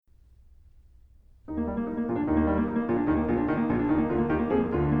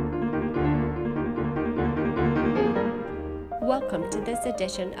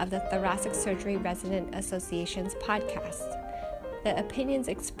edition of the Thoracic Surgery Resident Association's podcast. The opinions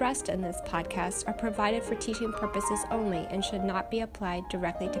expressed in this podcast are provided for teaching purposes only and should not be applied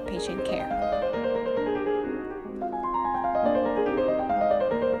directly to patient care.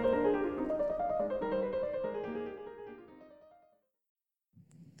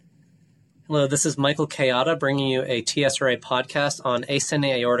 Hello, this is Michael Kayada bringing you a TSRA podcast on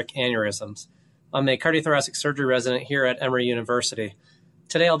ascending aortic aneurysms. I'm a cardiothoracic surgery resident here at Emory University.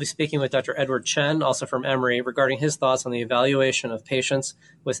 Today I'll be speaking with Dr. Edward Chen, also from Emory, regarding his thoughts on the evaluation of patients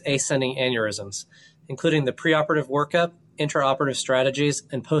with ascending aneurysms, including the preoperative workup, intraoperative strategies,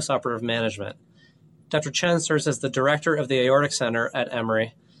 and postoperative management. Dr. Chen serves as the director of the Aortic Center at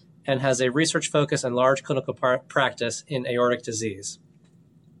Emory and has a research focus and large clinical practice in aortic disease.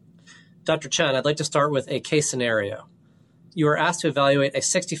 Dr. Chen, I'd like to start with a case scenario. You are asked to evaluate a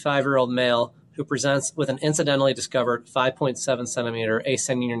 65-year-old male who presents with an incidentally discovered 5.7 centimeter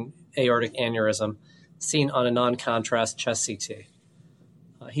ascending aortic aneurysm seen on a non-contrast chest CT.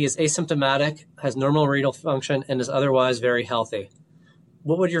 He is asymptomatic, has normal renal function, and is otherwise very healthy.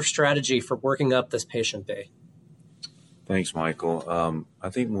 What would your strategy for working up this patient be? Thanks, Michael. I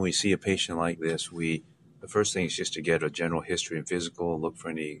think when we see a patient like this, the first thing is just to get a general history and physical, look for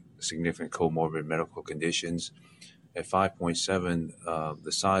any significant comorbid medical conditions. At 5.7,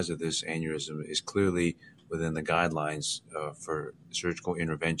 the size of this aneurysm is clearly within the guidelines for surgical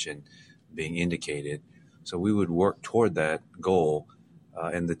intervention being indicated. So we would work toward that goal.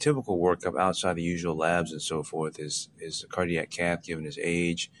 And the typical workup outside the usual labs and so forth is a cardiac cath given his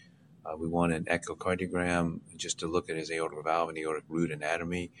age. We want an echocardiogram just to look at his aortic valve and aortic root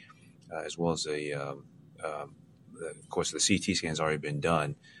anatomy, as well as of course, the CT scan's already been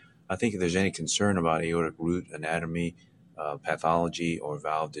done. I think if there's any concern about aortic root anatomy, pathology, or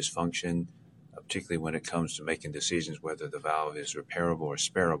valve dysfunction, particularly when it comes to making decisions whether the valve is repairable or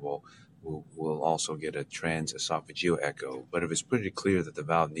sparable, we'll also get a transesophageal echo. But if it's pretty clear that the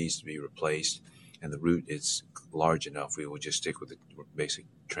valve needs to be replaced and the root is large enough, we will just stick with the basic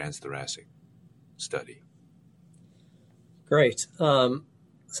transthoracic study. Great.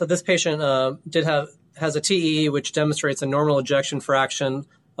 So this patient has a TEE which demonstrates a normal ejection fraction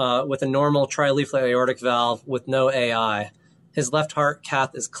with a normal trileaflet aortic valve with no AI. His left heart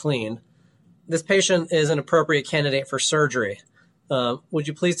cath is clean. This patient is an appropriate candidate for surgery. Would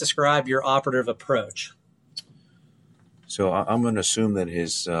you please describe your operative approach? So I'm going to assume that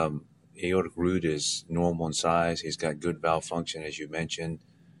his aortic root is normal in size. He's got good valve function, as you mentioned.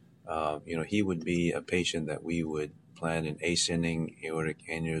 He would be a patient that we would plan an ascending aortic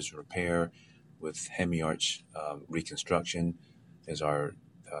aneurysm repair with hemiarch reconstruction as our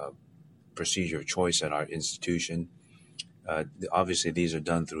procedure of choice at our institution. Obviously, these are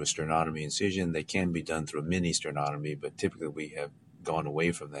done through a sternotomy incision. They can be done through a mini sternotomy, but typically we have gone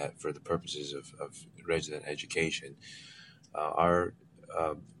away from that for the purposes of resident education. There are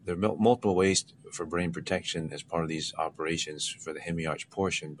multiple ways for brain protection as part of these operations for the hemiarch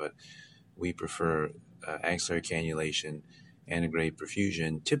portion, but we prefer axillary cannulation, antegrade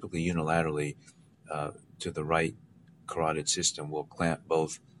perfusion, typically unilaterally to the right carotid system. We'll clamp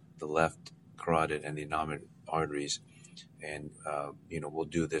both the left carotid and the innominate arteries, and we'll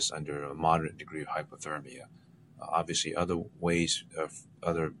do this under a moderate degree of hypothermia. Obviously,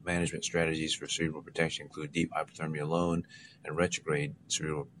 other management strategies for cerebral protection include deep hypothermia alone and retrograde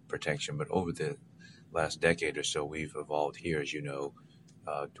cerebral protection. But over the last decade or so, we've evolved here, as you know,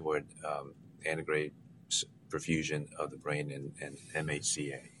 toward antegrade perfusion of the brain and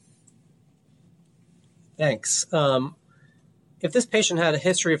MHCA. Thanks. If this patient had a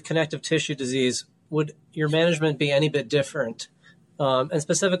history of connective tissue disease, would your management be any bit different? And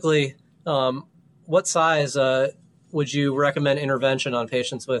specifically, what size would you recommend intervention on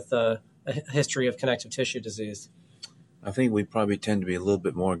patients with a history of connective tissue disease? I think we probably tend to be a little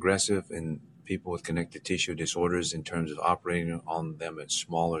bit more aggressive in people with connective tissue disorders in terms of operating on them at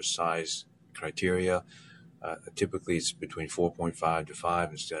smaller size criteria. Typically, it's between 4.5 to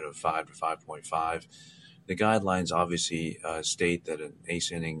 5 instead of 5 to 5.5. The guidelines obviously state that an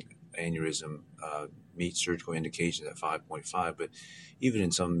ascending aneurysm meets surgical indications at 5.5, but even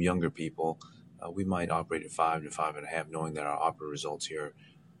in some younger people, we might operate at 5 to 5.5, knowing that our operative results here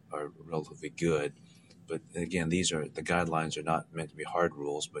are relatively good. But again, the guidelines are not meant to be hard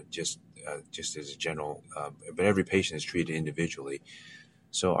rules, but just as a general. But every patient is treated individually.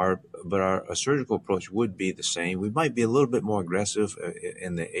 So our surgical approach would be the same. We might be a little bit more aggressive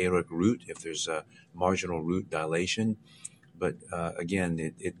in the aortic root if there's a marginal root dilation. But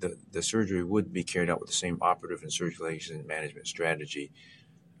again, the surgery would be carried out with the same operative and circulation management strategy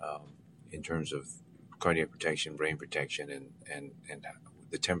in terms of cardiac protection, brain protection, and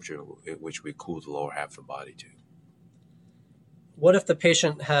the temperature at which we cool the lower half of the body to. What if the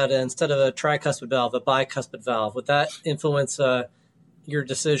patient had, instead of a tricuspid valve, a bicuspid valve? Would that influence your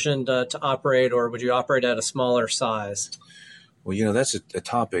decision to operate, or would you operate at a smaller size? Well, that's a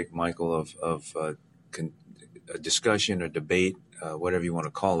topic, Michael, of a discussion or debate, whatever you want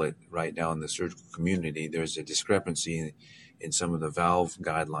to call it, right now in the surgical community. There's a discrepancy in some of the valve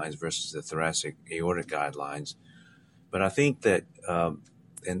guidelines versus the thoracic aortic guidelines. But I think that,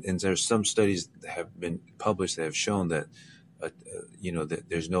 and there's some studies that have been published that have shown that, that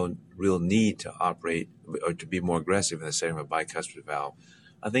there's no real need to operate or to be more aggressive in the setting of a bicuspid valve.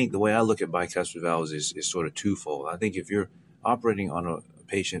 I think the way I look at bicuspid valves is sort of twofold. I think if you're operating on a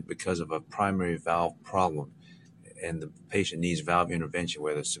patient because of a primary valve problem and the patient needs valve intervention,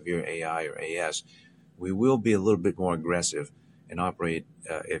 whether it's severe AI or AS, we will be a little bit more aggressive and operate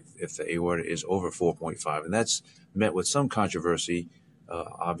if the aorta is over 4.5. And that's met with some controversy,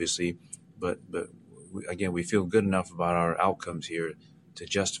 obviously, but again, we feel good enough about our outcomes here to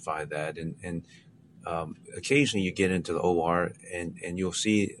justify that. And occasionally you get into the OR and you'll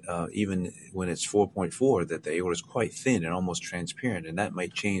see even when it's 4.4 that the aorta is quite thin and almost transparent, and that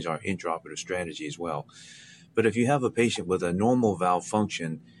might change our intraoperative strategy as well. But if you have a patient with a normal valve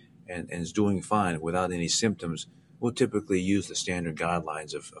function and is doing fine without any symptoms, we'll typically use the standard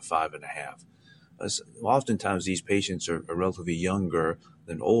guidelines of 5.5. Oftentimes these patients are relatively younger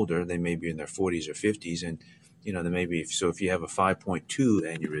than older. They may be in their 40s or 50s, and they may be. So if you have a 5.2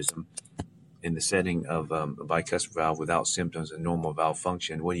 aneurysm in the setting of a bicuspid valve without symptoms and normal valve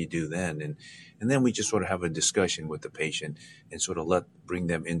function, what do you do then? And then we just sort of have a discussion with the patient and sort of bring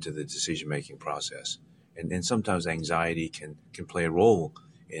them into the decision-making process. And sometimes anxiety can play a role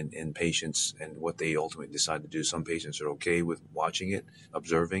in patients and what they ultimately decide to do. Some patients are okay with watching it,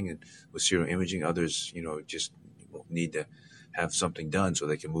 observing, and with serial imaging. Others, just need to have something done so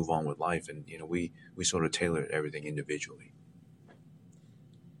they can move on with life. And, we sort of tailor everything individually.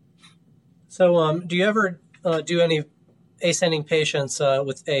 So do you ever do any ascending patients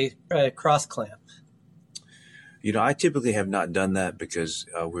with a cross clamp? I typically have not done that because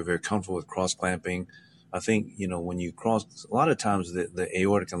we're very comfortable with cross clamping. I think, when you cross, a lot of times the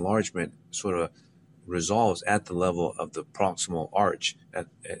aortic enlargement sort of resolves at the level of the proximal arch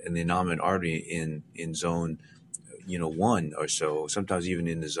in the innominate artery in zone, 1 or so, sometimes even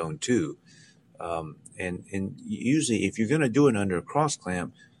in the zone 2. And usually if you're going to do it under a cross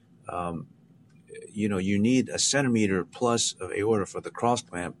clamp, you need a centimeter plus of aorta for the cross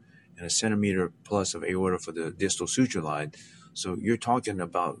clamp and a centimeter plus of aorta for the distal suture line. So you're talking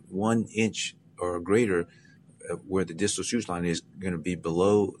about 1 inch or greater where the distal suture line is going to be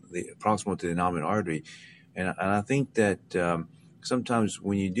below the proximal to the innominate artery. And I think that sometimes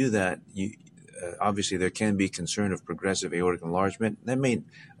when you do that, obviously there can be concern of progressive aortic enlargement.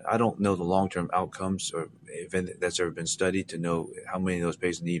 I don't know the long-term outcomes or if that's ever been studied to know how many of those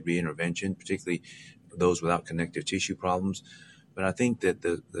patients need reintervention, particularly those without connective tissue problems. But I think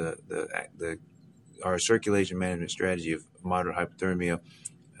that our circulation management strategy of moderate hypothermia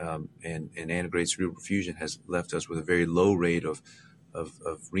and antegrade cerebral perfusion has left us with a very low rate of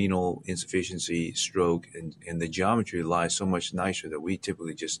renal insufficiency, stroke, and the geometry lies so much nicer that we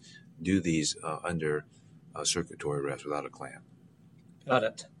typically just do these under circulatory arrest without a clamp. Got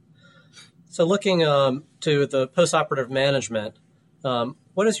it. So looking to the postoperative management,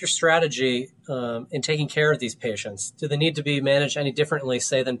 what is your strategy in taking care of these patients? Do they need to be managed any differently,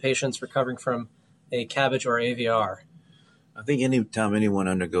 say, than patients recovering from a CABG or AVR? I think anytime anyone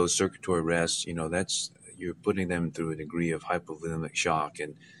undergoes circulatory arrest, you're putting them through a degree of hypovolemic shock.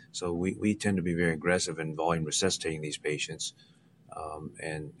 And so we tend to be very aggressive in volume resuscitating these patients.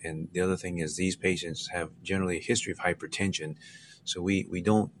 And the other thing is these patients have generally a history of hypertension. So we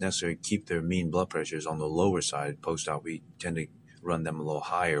don't necessarily keep their mean blood pressures on the lower side post-op. We tend to run them a little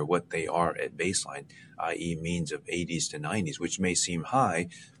higher, what they are at baseline, i.e. means of 80s to 90s, which may seem high,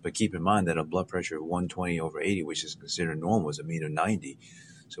 but keep in mind that a blood pressure of 120 over 80, which is considered normal, is a mean of 90.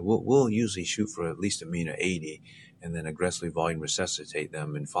 So we'll usually shoot for at least a mean of 80 and then aggressively volume resuscitate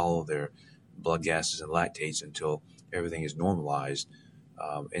them and follow their blood gases and lactates until everything is normalized.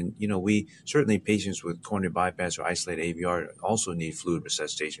 And we certainly patients with coronary bypass or isolated AVR also need fluid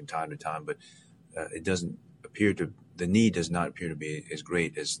resuscitation from time to time, but the need does not appear to be as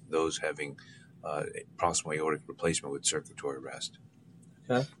great as those having proximal aortic replacement with circulatory arrest.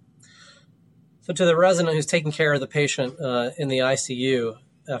 Okay. So to the resident who's taking care of the patient in the ICU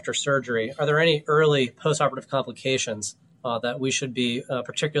after surgery, are there any early postoperative complications that we should be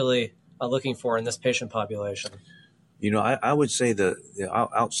particularly looking for in this patient population? I would say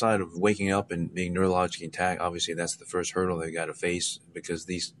outside of waking up and being neurologically intact, obviously that's the first hurdle they got to face because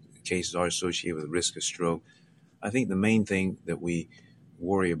these cases are associated with risk of stroke. I think the main thing that we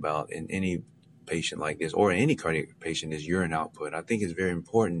worry about in any patient like this or any cardiac patient is urine output. I think it's very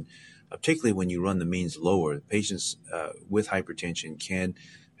important, particularly when you run the means lower. Patients with hypertension can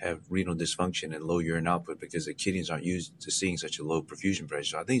have renal dysfunction and low urine output because the kidneys aren't used to seeing such a low perfusion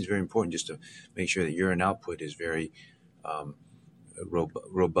pressure. So I think it's very important just to make sure that urine output is very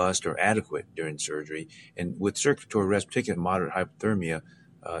robust or adequate during surgery. And with circulatory arrest, particularly moderate hypothermia,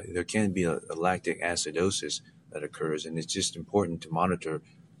 there can be a lactic acidosis that occurs, and it's just important to monitor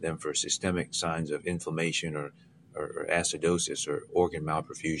them for systemic signs of inflammation or acidosis or organ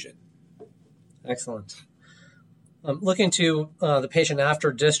malperfusion. Excellent. Looking to the patient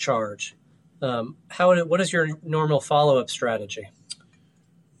after discharge, what is your normal follow-up strategy?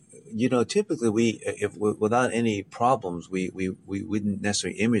 Typically without any problems, we wouldn't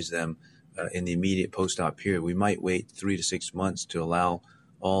necessarily image them in the immediate post-op period. We might wait 3 to 6 months to allow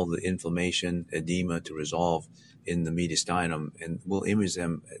all the inflammation, edema to resolve in the mediastinum, and we'll image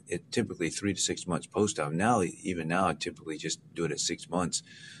them at typically 3 to 6 months post-op. Even now, I typically just do it at 6 months.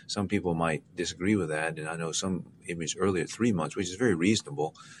 Some people might disagree with that, and I know some image early at 3 months, which is very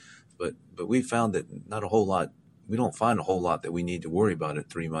reasonable. But we found that we don't find a whole lot that we need to worry about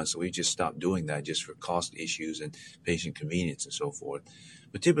at 3 months, so we just stopped doing that just for cost issues and patient convenience and so forth.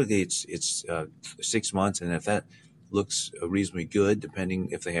 But typically, it's 6 months, and if that looks reasonably good, depending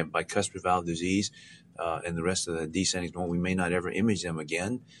if they have bicuspid valve disease and the rest of the descending normal, we may not ever image them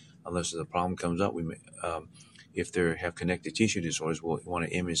again unless a problem comes up. We may, if they have connective tissue disorders, we'll want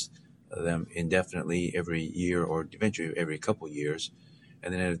to image them indefinitely every year or eventually every couple of years.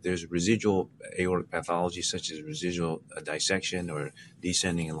 And then if there's residual aortic pathology, such as residual dissection or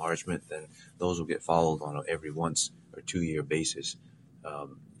descending enlargement, then those will get followed on every 1 or 2 year basis.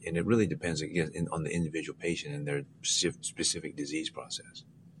 And it really depends, again, on the individual patient and their specific disease process.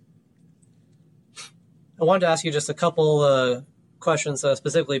 I wanted to ask you just a couple questions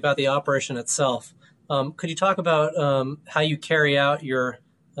specifically about the operation itself. Could you talk about how you carry out your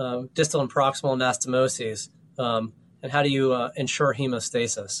distal and proximal anastomoses, and how do you ensure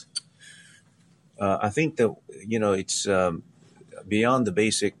hemostasis? I think that, it's beyond the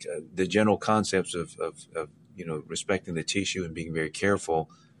basic, the general concepts of respecting the tissue and being very careful.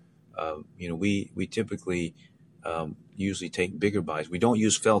 We typically usually take bigger bites. We don't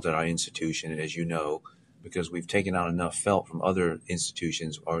use felt at our institution, as you know, because we've taken out enough felt from other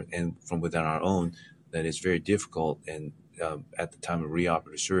institutions and from within our own that it's very difficult and at the time of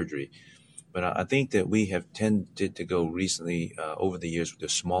reoperative surgery. But I think that we have tended to go recently over the years with the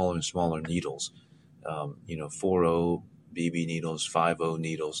smaller and smaller needles, 4.0 BB needles, 5.0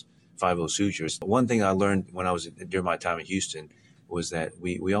 needles, 5.0 sutures. One thing I learned when I was during my time in Houston was that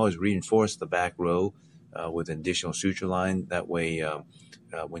we always reinforce the back row with an additional suture line. That way,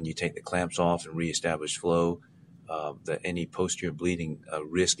 when you take the clamps off and reestablish flow, that any posterior bleeding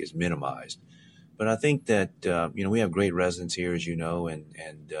risk is minimized. But I think that we have great residents here, as you know,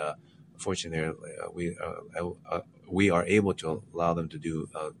 and fortunately, we are able to allow them to do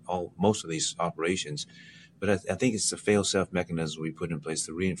most of these operations. But I think it's the fail-safe mechanism we put in place,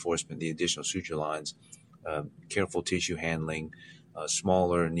 the reinforcement, the additional suture lines, careful tissue handling,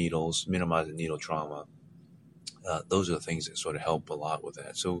 smaller needles, minimizing needle trauma. Those are the things that sort of help a lot with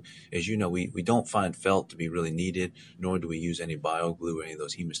that. So, as you know, we don't find felt to be really needed, nor do we use any bioglue or any of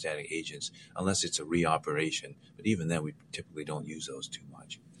those hemostatic agents unless it's a reoperation. But even then, we typically don't use those too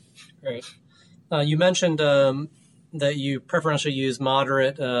much. Great. You mentioned that you preferentially use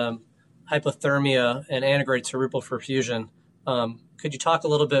moderate hypothermia and antegrade cerebral perfusion. Could you talk a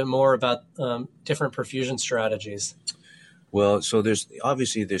little bit more about different perfusion strategies? Well, so there's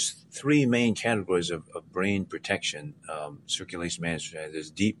 3 main categories of brain protection, circulation management.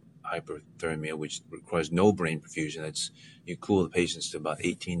 There's deep hyperthermia, which requires no brain perfusion. You cool the patients to about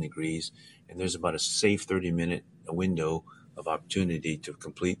 18 degrees, and there's about a safe 30-minute window of opportunity to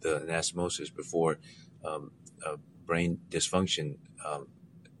complete the anastomosis before brain dysfunction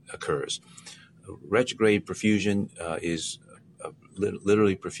occurs. Retrograde perfusion is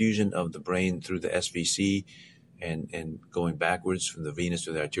literally perfusion of the brain through the SVC and going backwards from the venous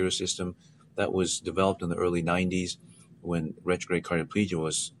to the arterial system. That was developed in the early 90s when retrograde cardioplegia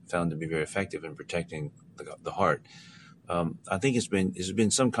was found to be very effective in protecting the heart. I think there's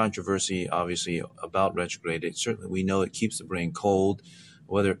been some controversy, obviously, about retrograde. Certainly, we know it keeps the brain cold.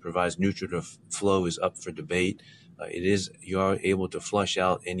 Whether it provides nutritive flow is up for debate. You are able to flush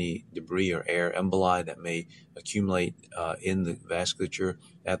out any debris or air emboli that may accumulate in the vasculature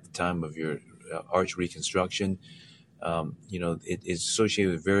at the time of your arch reconstruction. It is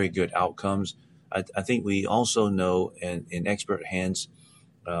associated with very good outcomes. I think we also know, and in expert hands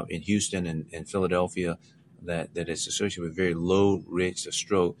in Houston and Philadelphia, that it's associated with very low rates of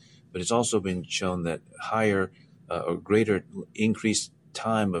stroke. But it's also been shown that higher or greater increased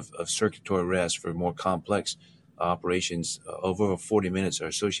time of circulatory rest for more complex operations over 40 minutes are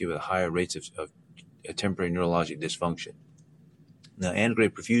associated with higher rates of temporary neurologic dysfunction. Now,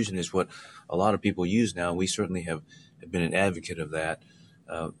 antegrade perfusion is what a lot of people use now. We certainly have been an advocate of that.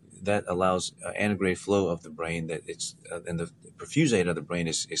 That allows antegrade flow of the brain. That it's and the perfusate of the brain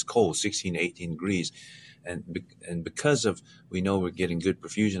is cold, 16 to 18 degrees, and because of we know we're getting good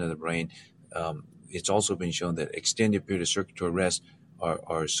perfusion of the brain. It's also been shown that extended period of circulatory rest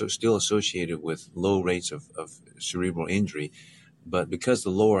are still associated with low rates of cerebral injury, but because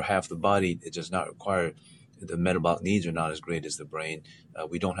the lower half of the body it does not require. The metabolic needs are not as great as the brain.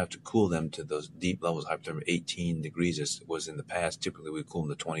 We don't have to cool them to those deep levels of hypothermia, 18 degrees as was in the past. Typically, we cool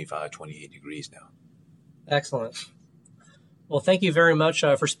them to 25, 28 degrees now. Excellent. Well, thank you very much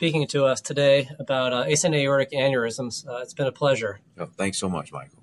for speaking to us today about ascending aortic aneurysms. It's been a pleasure. Thanks so much, Michael.